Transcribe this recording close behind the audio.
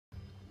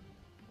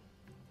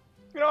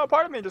You know,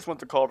 part of me just wants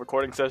to call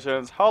recording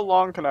sessions. How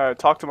long can I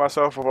talk to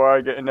myself before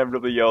I get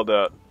inevitably yelled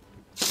at?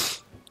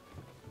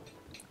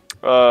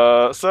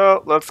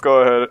 So let's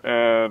go ahead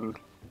and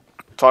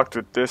talk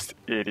to this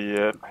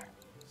idiot.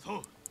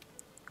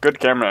 Good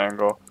camera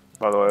angle,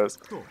 by the way.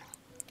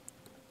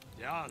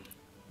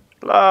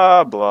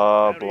 Blah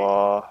blah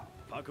blah.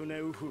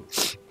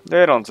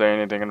 They don't say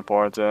anything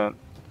important.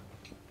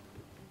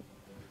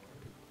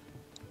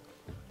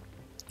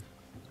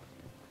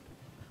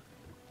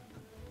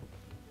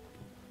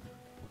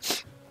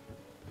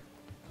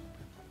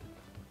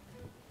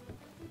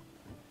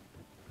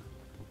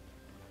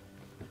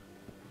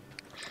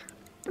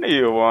 What do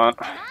you want?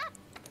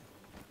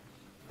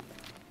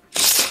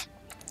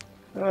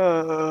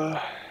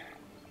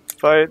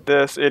 Fight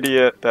this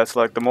idiot that's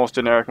like the most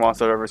generic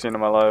monster I've ever seen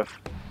in my life.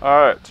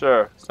 Alright,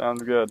 sure.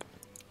 Sounds good.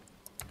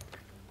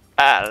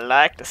 I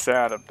like the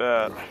sound of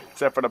that.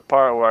 Except for the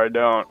part where I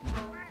don't.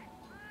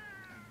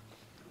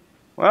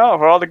 Well,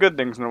 for all the good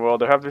things in the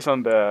world, there have to be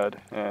some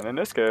bad. And in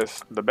this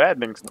case, the bad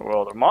things in the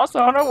world are Monster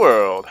Hunter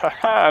World.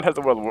 Haha, it has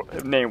the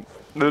word name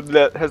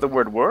that has the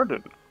word word in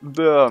it.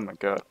 Oh my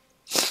god.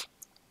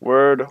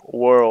 Word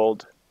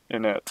world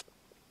in it.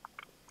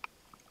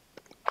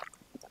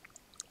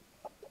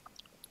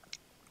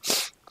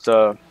 It's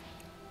a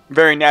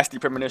very nasty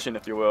premonition,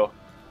 if you will.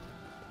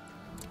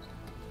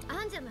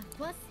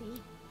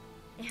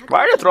 Why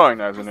are you throwing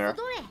knives in here?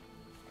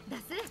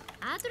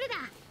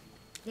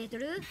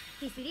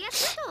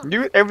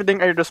 Use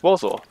everything at your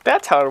disposal.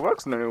 That's how it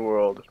works in the new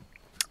world.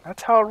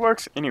 That's how it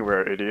works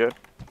anywhere, idiot.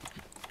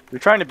 You're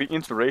trying to be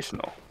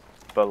inspirational,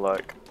 but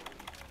like,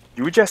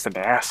 you're just an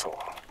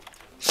asshole.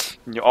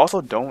 And you also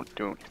don't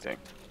do anything.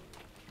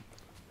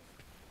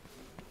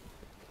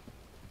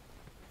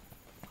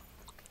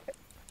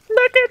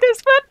 Look at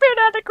this footprint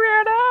on the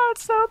ground. Oh,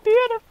 it's so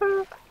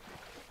beautiful.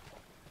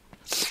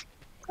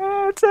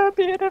 Oh, it's so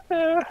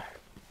beautiful.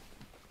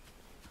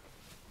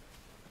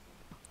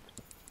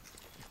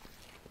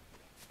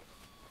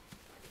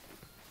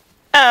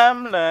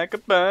 I'm like a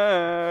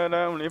bird,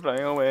 only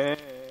flying away.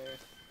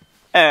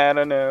 I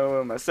don't know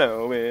where my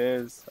soul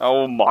is.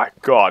 Oh my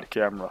god,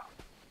 camera.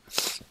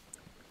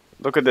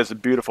 Look at this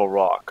beautiful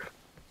rock.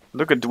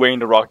 Look at Dwayne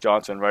The Rock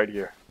Johnson right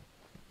here.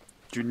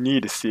 You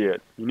need to see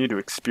it. You need to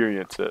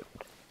experience it.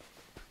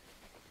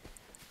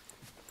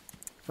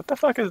 What the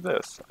fuck is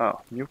this?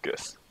 Oh,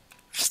 mucus.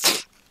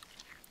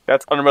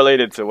 That's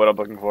unrelated to what I'm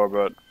looking for,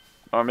 but...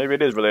 Or maybe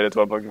it is related to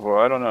what I'm looking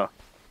for. I don't know.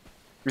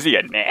 Is he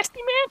a nasty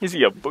man? Is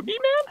he a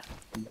boogeyman?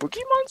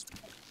 Boogie monster?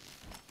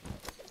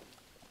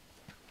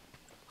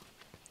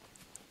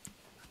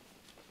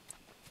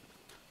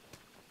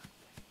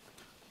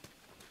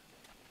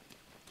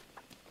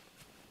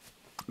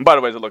 By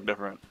the way, does it look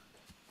different?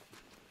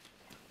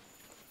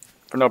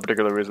 For no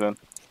particular reason.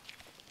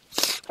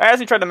 I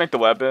actually tried to make the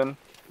weapon,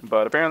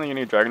 but apparently you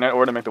need Dragonite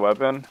ore to make the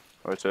weapon,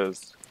 which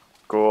is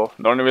cool.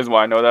 The only reason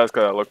why I know that is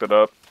because I looked it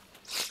up.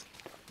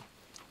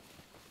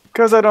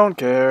 Because I don't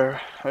care.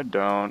 I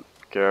don't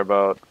care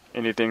about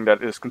anything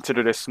that is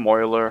considered a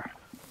smoiler.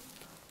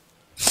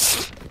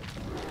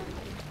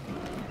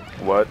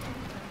 What?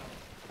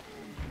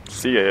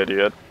 See ya,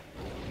 idiot.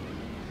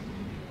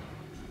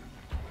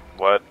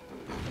 What?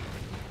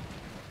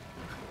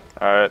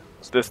 Alright,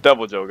 it's this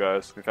Devil Joe,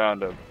 guys. We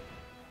found him.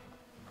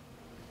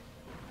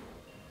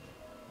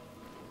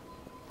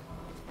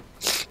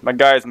 My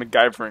guy's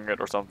MacGyvering it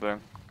or something.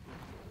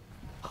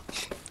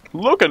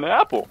 Look, an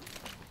apple!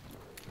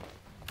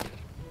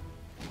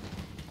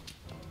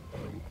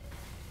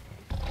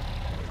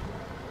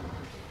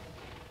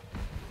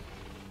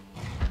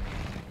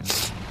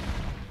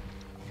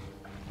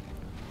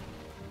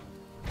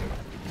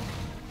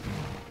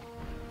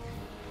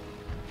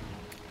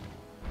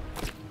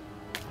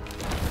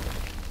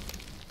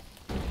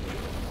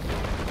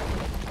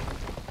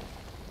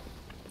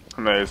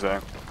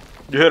 Amazing.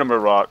 You hit him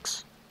with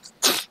rocks.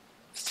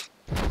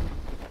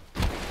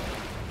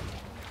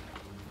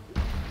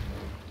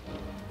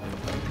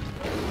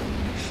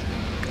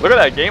 Look at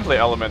that gameplay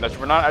element that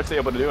we're not actually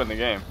able to do in the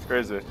game. It's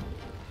crazy.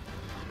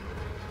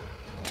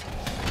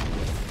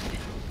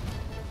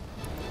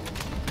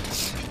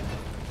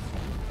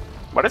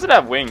 Why does it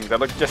have wings that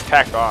look just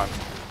tacked on?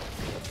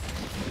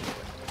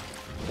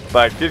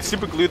 Like, they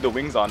super glued the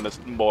wings on this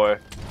boy.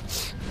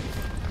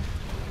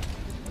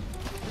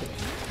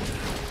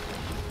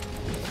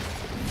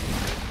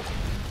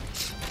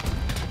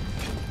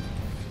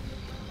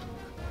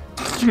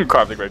 You can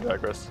carve the Great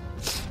Digress.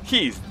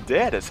 He's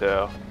dead as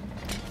hell.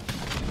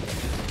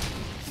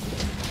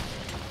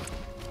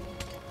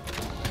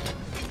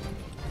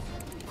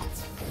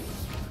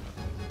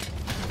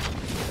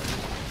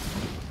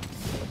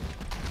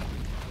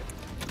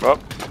 Well,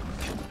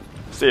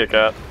 see ya,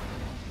 cat.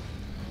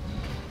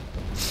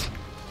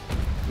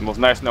 It was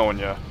nice knowing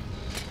ya.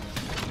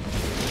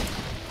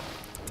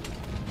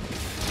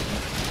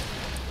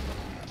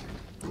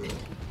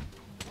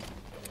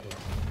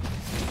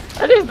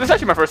 This is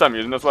actually my first time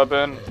using this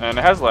weapon, and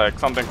it has like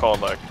something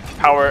called like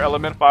power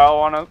element file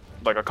on it,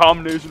 like a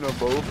combination of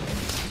both.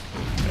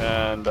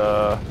 And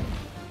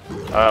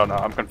I don't know,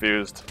 I'm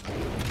confused.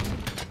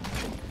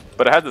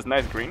 But it has this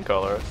nice green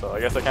color, so I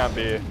guess I can't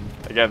be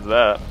against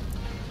that.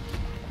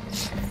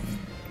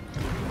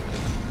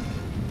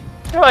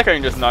 I like how you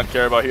can just not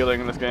care about healing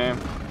in this game.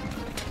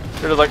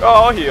 They're just like, oh,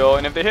 I'll heal,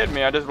 and if they hit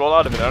me, I just roll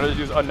out of it. I just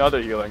use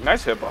another healing.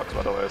 Nice hitbox,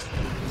 by the way.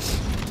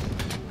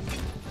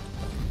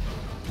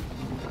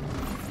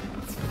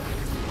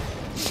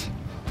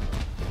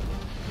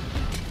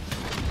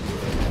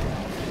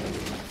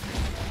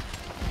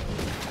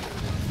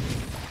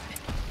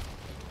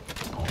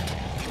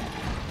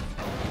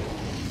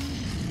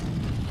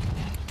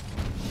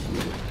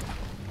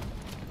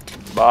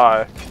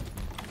 Bye.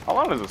 How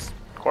long does this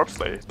corpse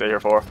stay here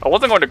for? I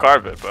wasn't going to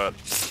carve it, but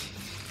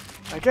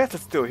I guess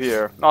it's still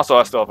here. Also,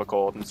 I still have a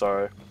cold. I'm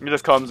sorry. It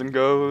just comes and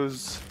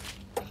goes.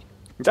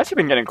 It's actually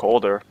been getting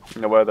colder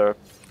in the weather.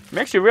 It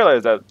makes you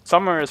realize that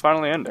summer is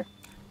finally ending.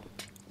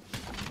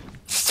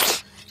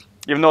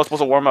 Even though it's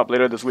supposed to warm up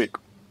later this week.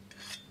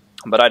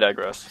 But I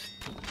digress.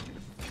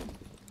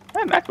 I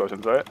had max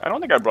potions, right? I don't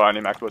think I brought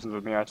any max potions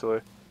with me,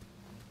 actually.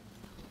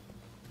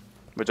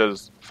 Which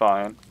is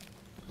fine.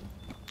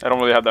 I don't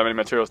really have that many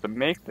materials to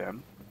make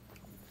them.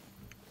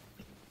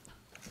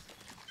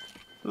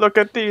 Look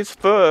at these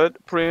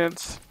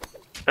footprints.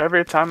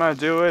 Every time I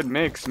do it,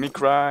 makes me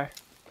cry.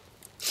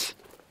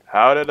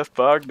 How the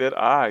fuck did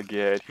I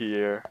get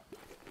here?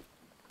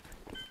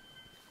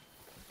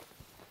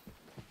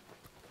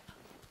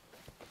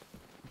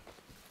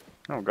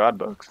 Oh, god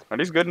bugs. Are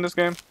these good in this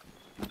game?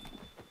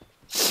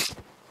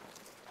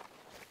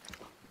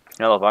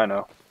 Hell if I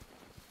know.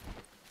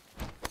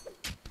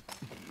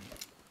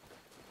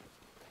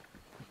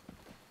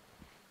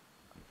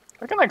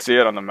 I can like see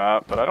it on the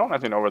map, but I don't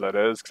actually know where that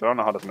is because I don't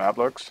know how this map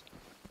looks.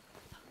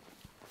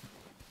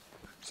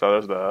 So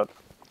there's that.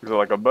 Is it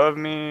like above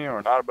me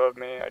or not above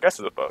me? I guess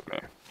it's above me.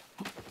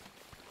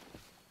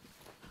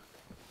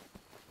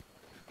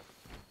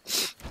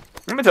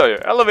 Let me tell you,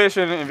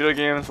 elevation in video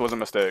games was a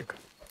mistake.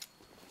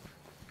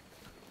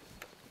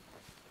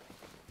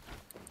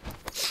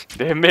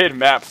 They have made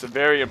maps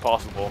very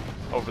impossible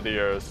over the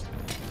years.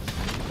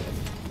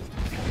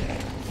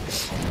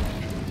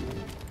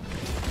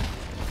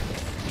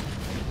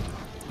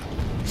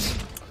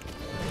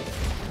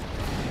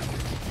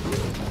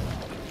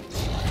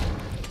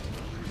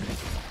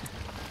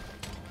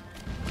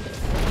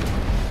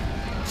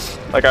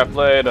 Like I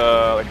played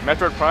like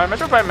Metroid Prime.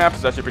 Metroid Prime maps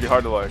is actually pretty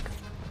hard to like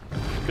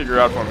figure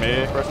out for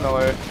me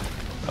personally.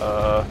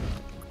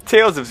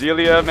 Tales of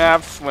Xillia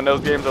maps, when those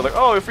games are like,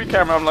 oh, free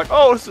camera, I'm like,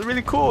 oh, this is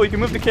really cool. You can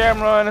move the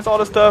camera and it's all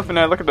this stuff. And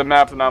then I look at the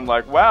maps and I'm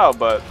like, wow,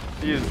 but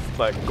these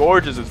like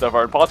gorges and stuff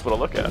are impossible to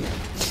look at. I'm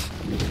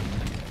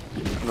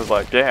just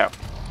like, damn.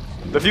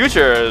 The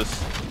future is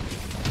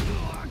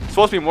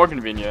supposed to be more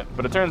convenient,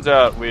 but it turns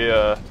out we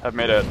have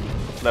made it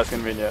less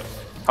convenient.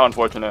 How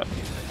unfortunate.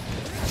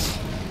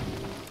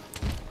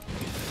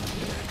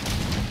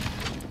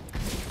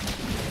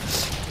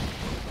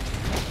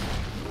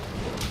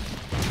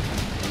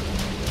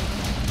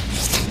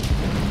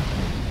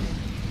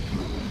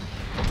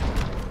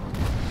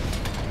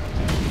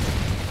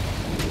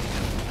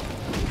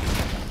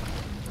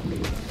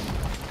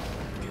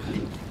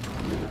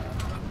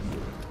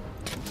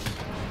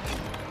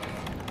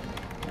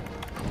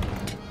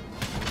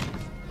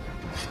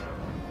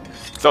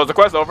 So is the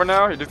quest over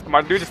now?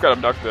 My dude just got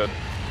abducted.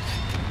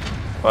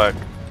 Like,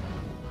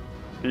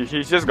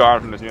 he's just gone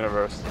from this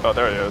universe. Oh,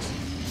 there he is.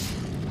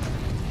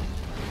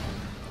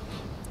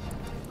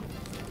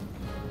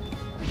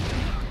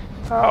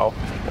 How?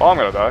 Well, I'm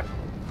gonna die.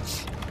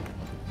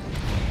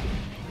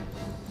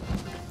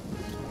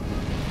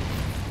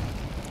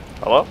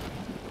 Hello?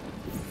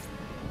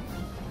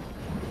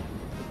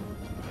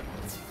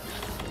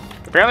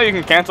 Apparently you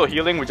can cancel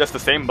healing with just the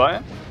same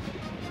button.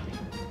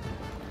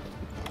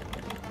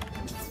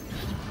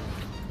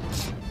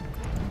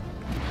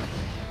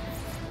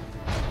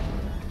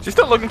 She's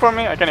still looking for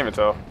me? I can't even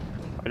tell.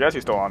 I guess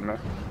he's still on me.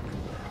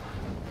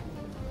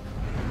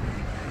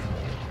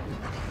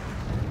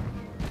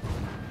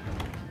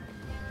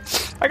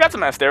 I got some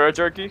Astera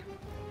jerky.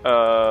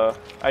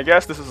 I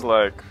guess this is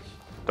like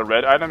the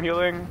red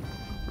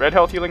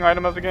health healing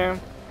item of the game.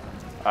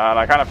 And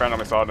I kind of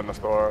randomly saw it in the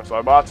store, so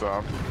I bought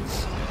some.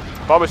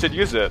 Probably should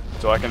use it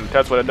so I can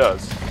test what it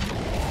does.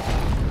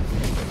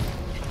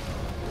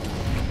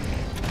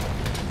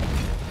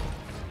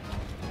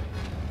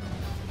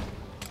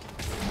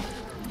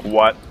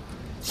 What?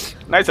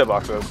 Nice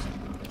hitboxes.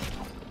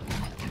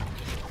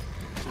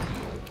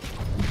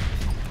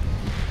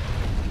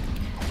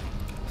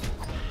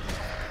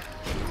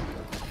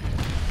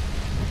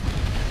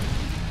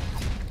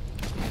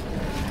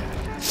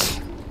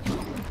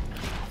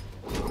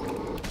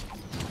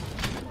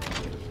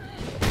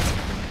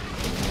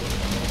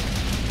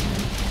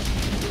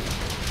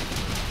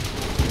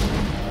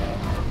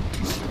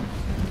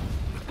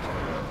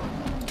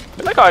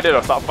 I like how I did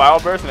a file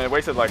burst and it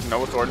wasted like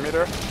no sword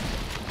meter.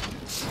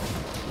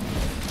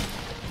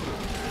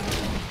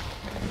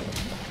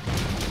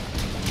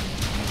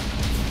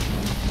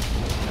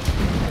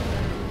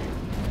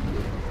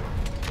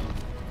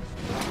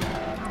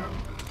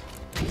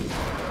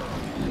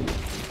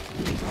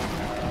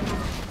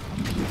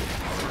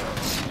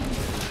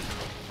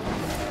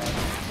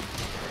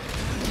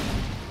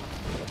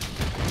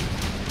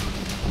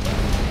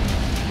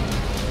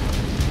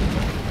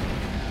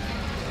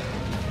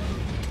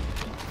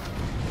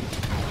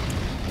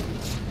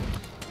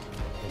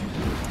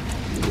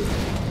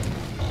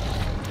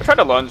 I tried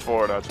to lunge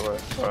for it actually,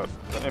 but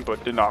the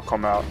input did not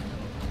come out.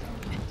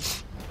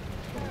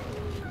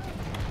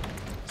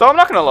 So I'm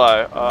not gonna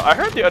lie, I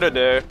heard the other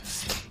day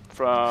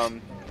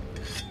from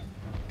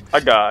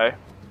a guy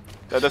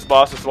that this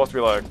boss is supposed to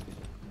be like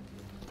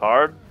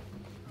hard?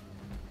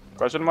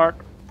 Question mark?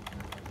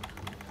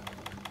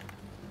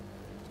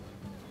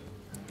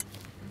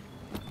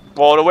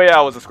 Well, the way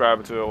I was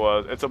describing to it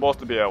was it's supposed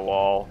to be a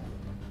wall.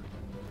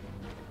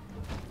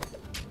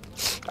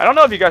 I don't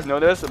know if you guys know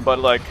this, but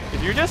like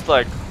if you just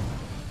like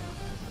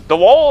the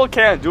wall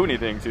can't do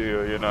anything to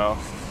you, you know.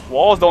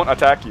 Walls don't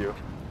attack you.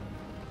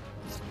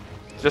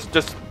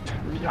 Just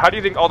how do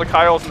you think all the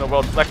Kyles in the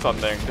world flex on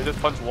things? They just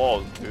punch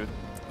walls, dude.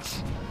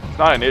 It's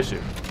not an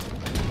issue.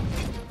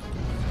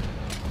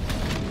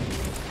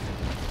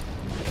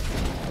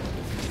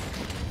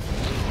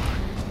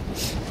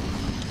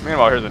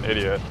 Meanwhile, here's an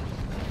idiot.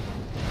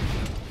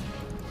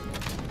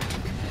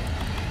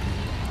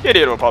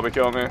 Idiot will probably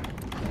kill me.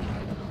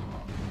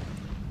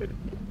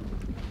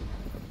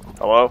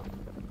 Hello?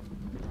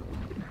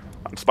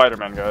 I'm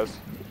Spider-Man, guys.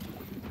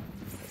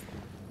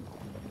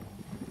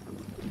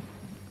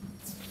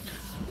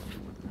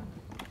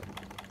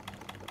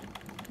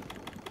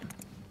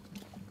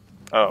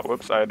 Oh,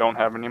 whoops, I don't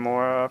have any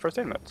more first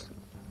aid meds.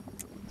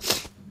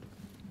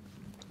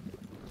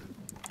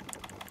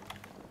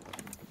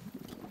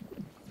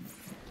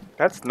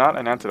 That's not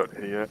an antidote,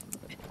 idiot.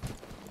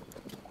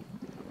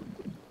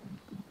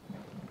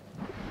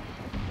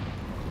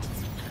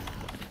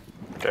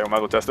 Okay, we might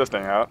as well test this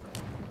thing out.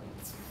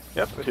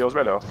 Yep, it heals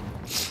red health.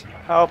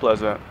 How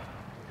pleasant.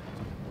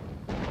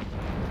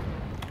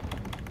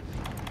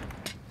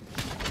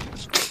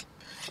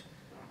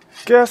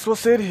 Guess we'll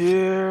sit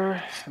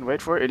here and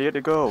wait for idiot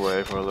to go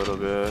away for a little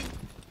bit.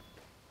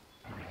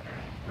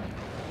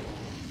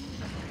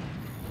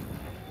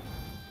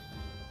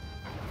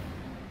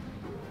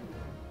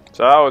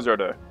 So how was your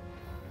day?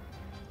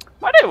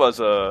 My day was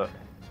it was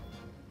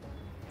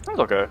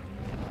okay.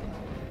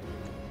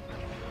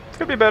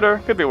 Could be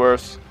better, could be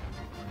worse.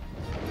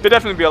 Could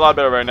definitely be a lot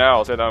better right now,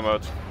 I'll say that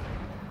much.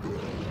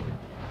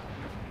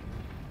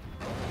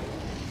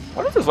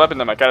 What is this weapon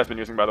that my cat has been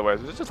using, by the way?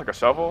 Is it just like a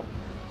shovel?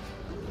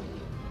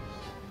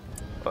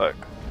 Like,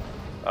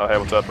 oh hey,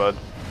 what's up, bud?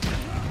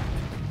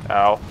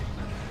 Ow.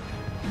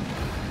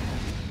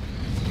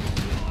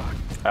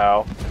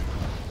 Ow.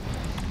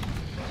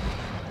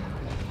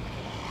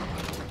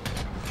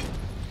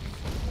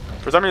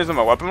 For some reason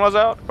my weapon was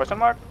out? Question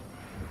mark?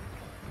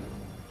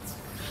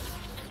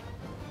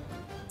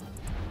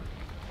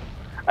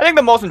 I think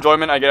the most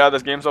enjoyment I get out of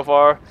this game so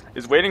far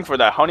is waiting for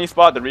that honey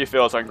spot to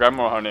refill so I can grab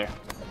more honey.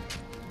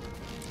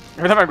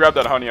 Every time I grab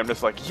that honey, I'm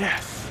just like,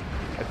 yes!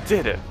 I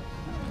did it!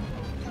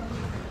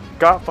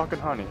 Got fucking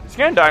honey. He's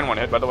gonna die in one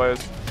hit, by the way.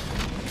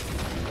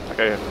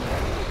 Okay.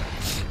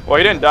 Well,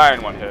 he didn't die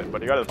in one hit,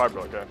 but he got his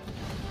fibro, okay.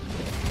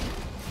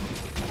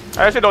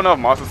 I actually don't know if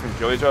monsters can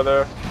kill each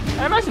other.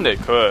 I imagine they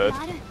could.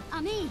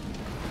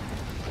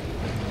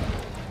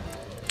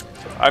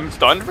 I'm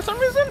stunned for some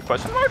reason?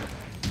 Question mark?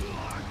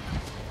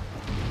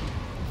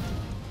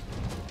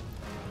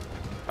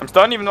 I'm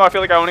stunned even though I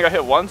feel like I only got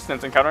hit once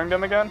since encountering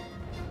them again.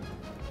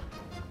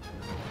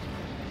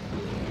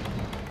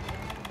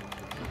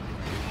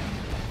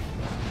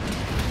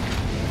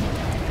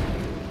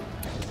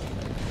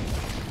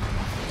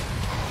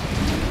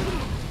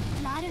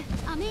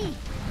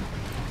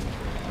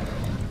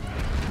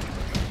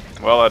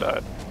 Well, I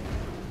died.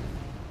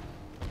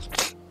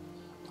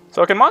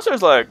 So can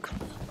monsters like,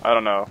 I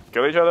don't know,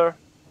 kill each other?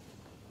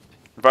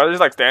 If I just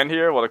like stand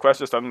here, will the quest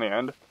just suddenly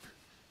end?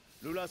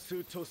 I'm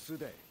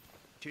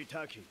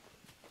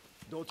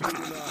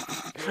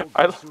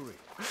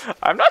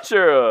not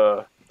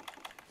sure.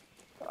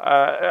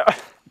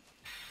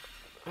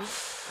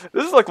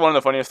 This is like one of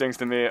the funniest things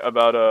to me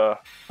about a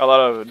lot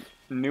of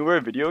newer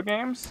video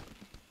games,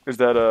 is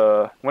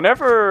that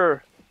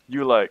whenever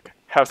you like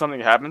have something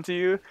happen to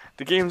you,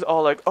 the game's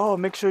all like, oh,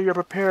 make sure you're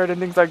prepared and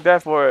things like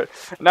that for it.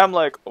 And I'm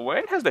like,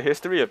 when has the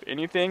history of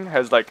anything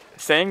has like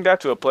saying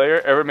that to a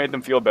player ever made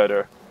them feel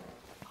better?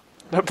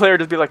 The player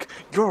just be like,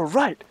 you're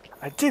right,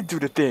 I did do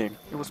the thing,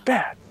 it was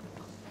bad.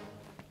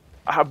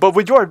 But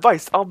with your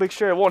advice, I'll make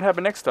sure it won't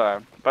happen next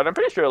time. But I'm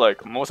pretty sure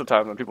like most of the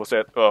time when people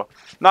say it, well,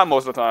 not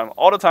most of the time,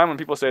 all the time when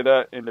people say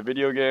that in the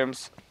video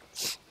games,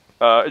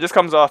 it just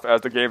comes off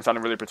as the game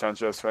sounding really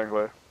pretentious,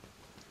 frankly.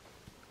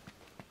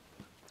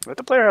 Let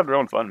the player have their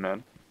own fun,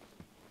 man.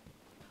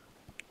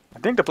 I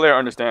think the player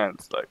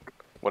understands, like,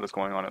 what is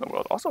going on in the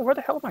world. Also, where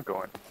the hell am I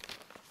going?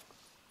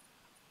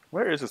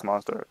 Where is this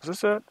monster? Is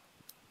this it?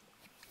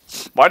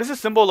 Why does this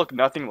symbol look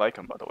nothing like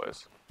him, by the way?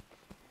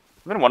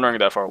 I've been wondering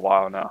that for a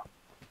while now.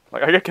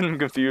 Like, I get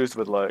confused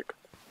with, like,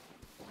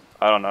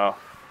 I don't know.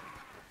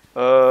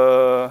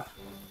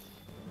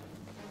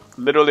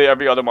 Literally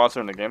every other monster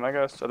in the game, I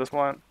guess, at this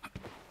point. Where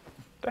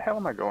the hell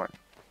am I going?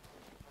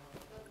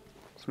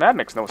 This map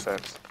makes no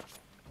sense.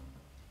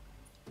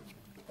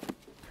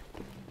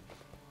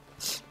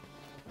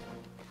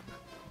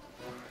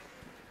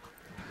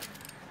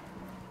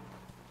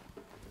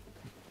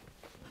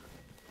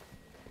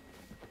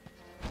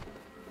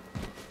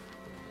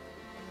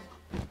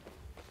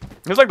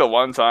 It's like the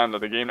one time that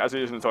the game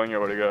actually isn't telling you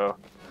where to go.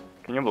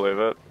 Can you believe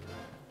it?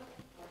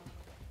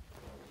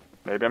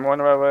 Maybe I'm going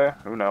the right way?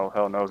 Who knows?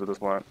 Hell knows at this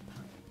point.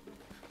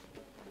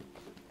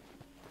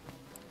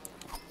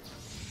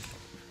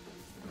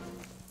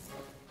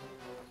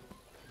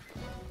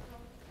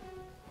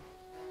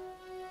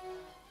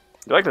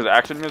 You like this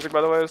action music,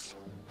 by the way?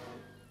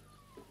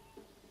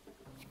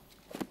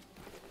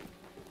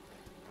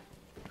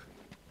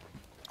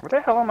 Where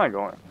the hell am I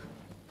going?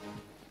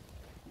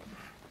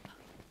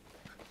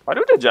 Why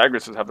do the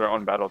Jagresses have their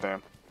own battle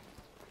theme?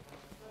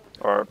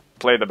 Or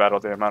play the battle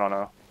theme, I don't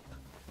know.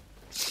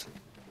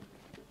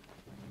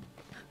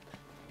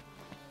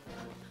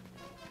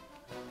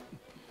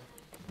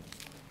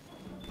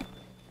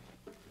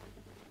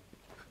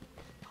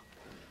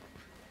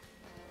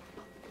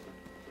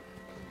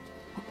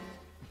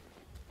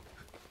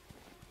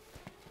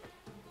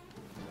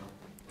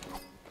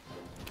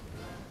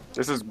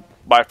 This is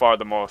by far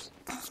the most...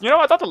 You know,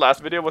 I thought the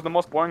last video was the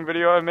most boring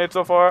video I've made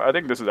so far. I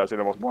think this is actually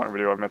the most boring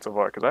video I've made so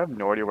far, because I have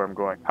no idea where I'm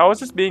going. How is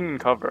this being in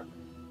cover?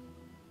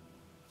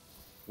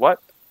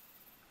 What?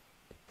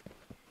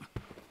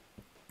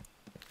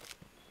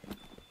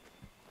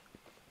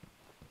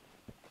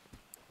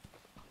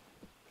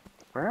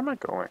 Where am I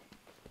going?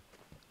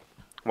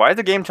 Why is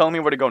the game telling me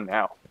where to go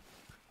now?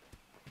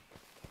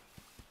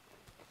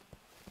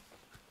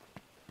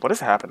 What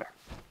is happening?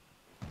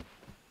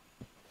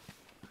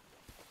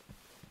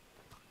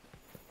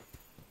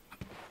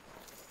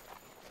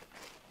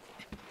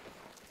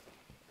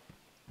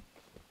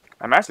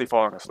 I'm actually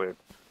falling asleep.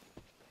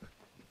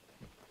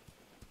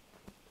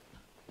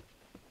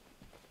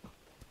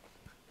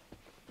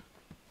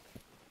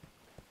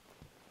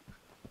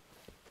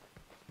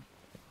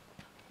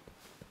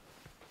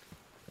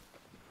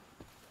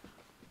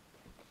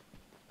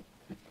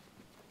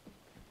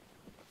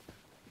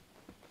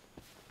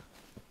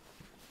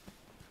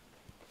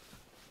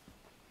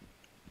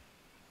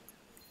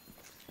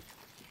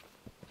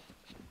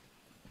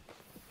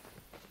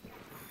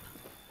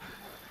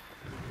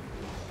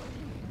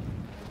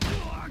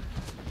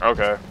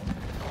 Okay.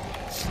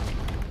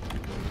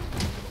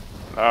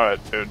 Alright,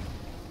 dude.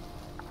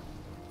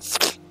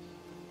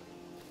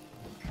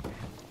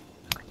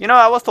 You know,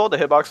 I was told the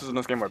hitboxes in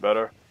this game were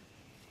better.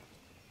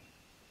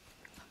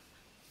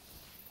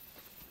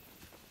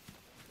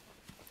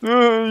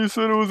 You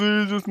said it was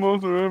the easiest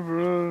monster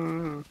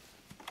ever.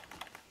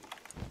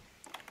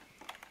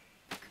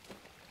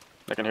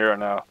 I can hear it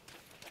now.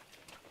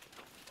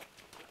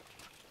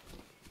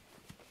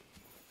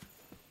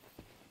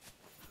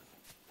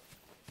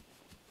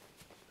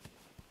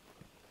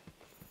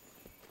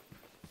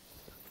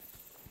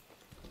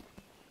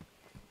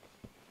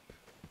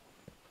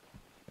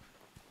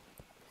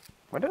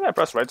 When did I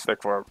press right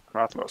stick for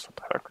Rathalos? What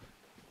the heck?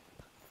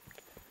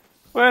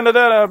 When did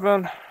that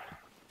happen?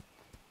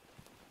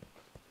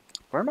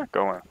 Where am I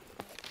going?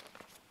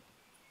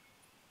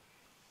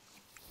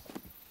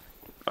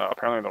 Oh,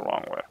 apparently the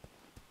wrong way.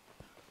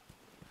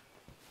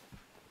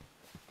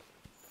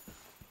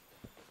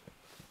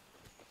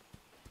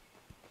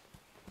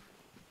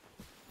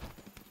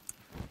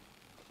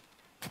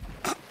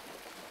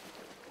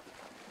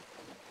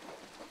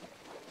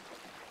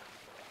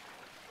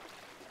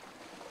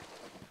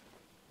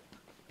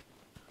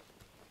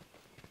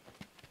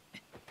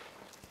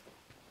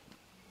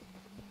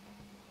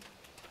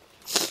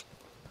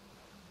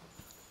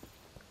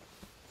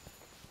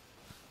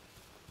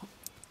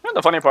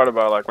 The funny part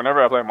about, like,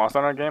 whenever I play a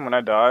Monster Hunter game, when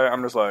I die,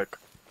 I'm just like,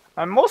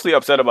 I'm mostly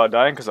upset about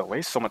dying because I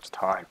waste so much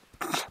time.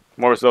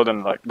 More so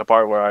than, like, the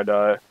part where I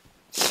die.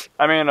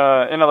 I mean,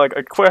 in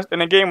a quest, in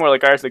a game where,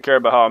 like, I actually care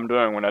about how I'm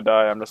doing when I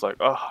die, I'm just like,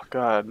 oh,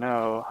 god,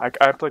 no. I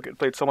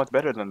played so much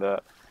better than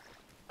that.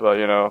 But,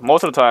 you know,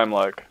 most of the time,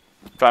 like,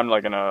 if I'm,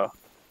 like, in a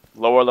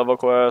lower level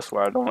quest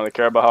where I don't really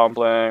care about how I'm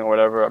playing or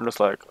whatever, I'm just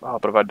like, oh,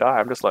 but if I die,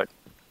 I'm just like...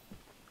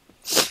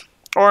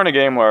 Or in a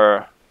game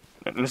where,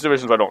 in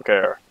situations where I don't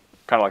care.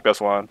 Kind of like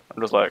this one.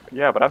 I'm just like,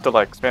 yeah, but I have to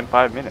like spend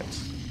 5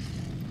 minutes.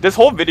 This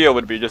whole video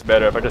would be just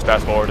better if I just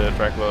fast forwarded,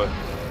 frankly.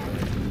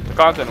 The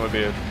content would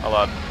be a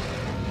lot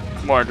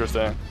more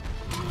interesting.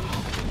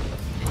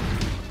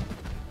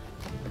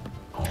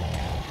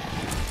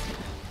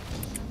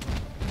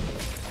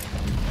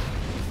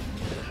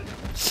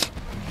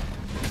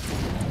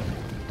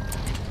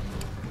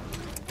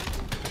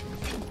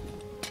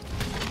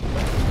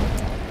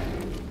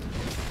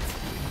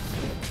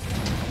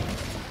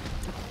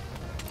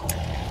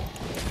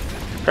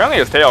 Apparently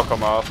his tail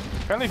come off.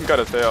 Apparently he can cut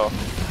his tail.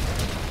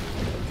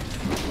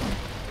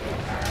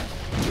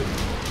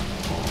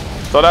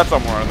 So that's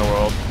somewhere in the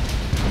world.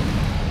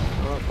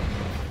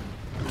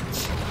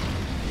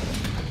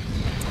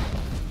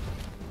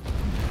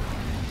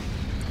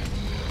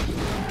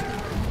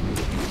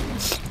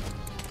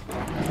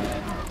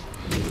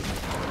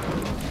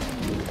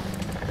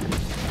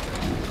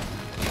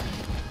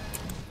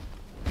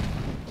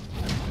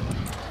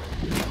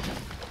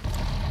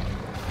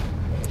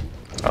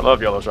 I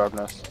love yellow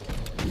sharpness.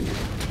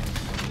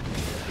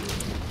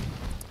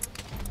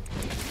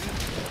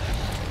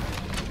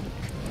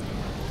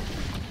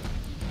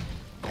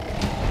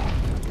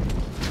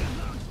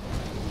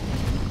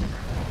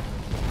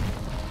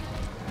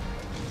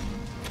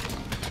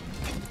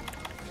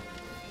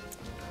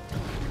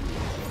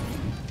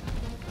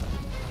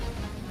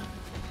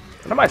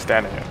 What am I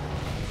standing in?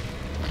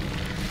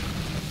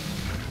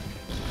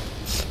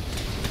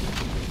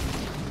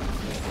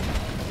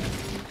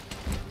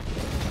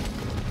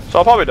 So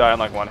I'll probably die in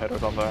like one hit or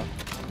something.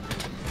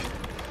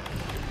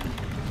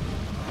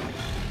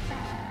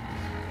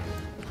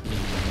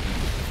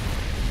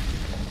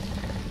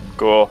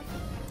 Cool.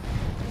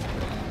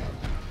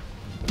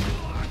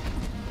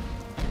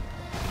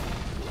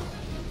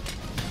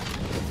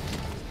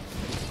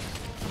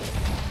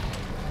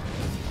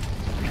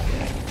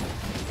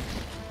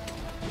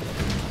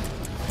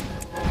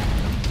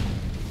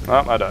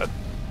 Oh, I died.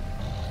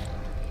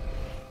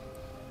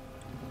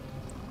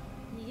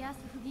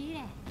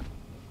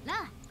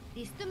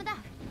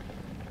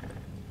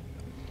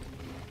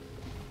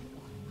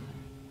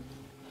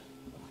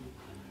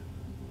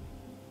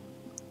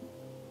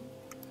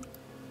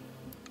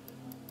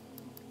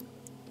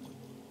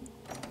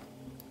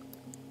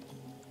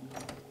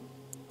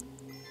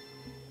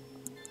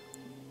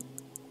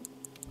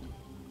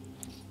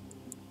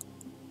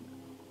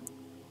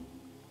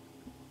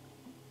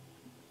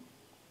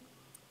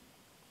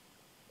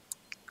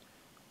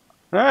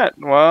 Alright,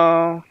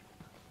 well,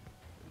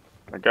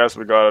 I guess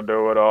we gotta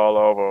do it all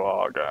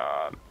over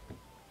again.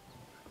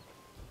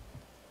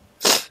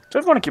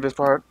 Just want to keep this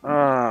part.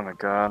 Oh my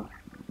god.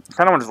 I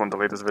kinda just want to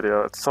delete this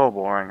video. It's so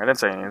boring. I didn't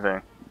say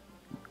anything.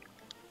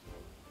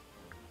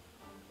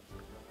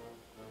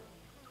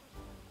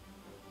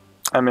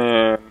 I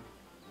mean,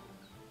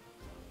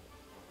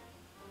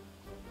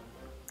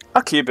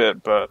 I'll keep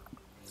it, but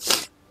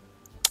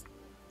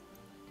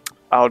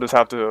I'll just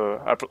have to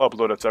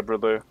upload it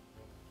separately.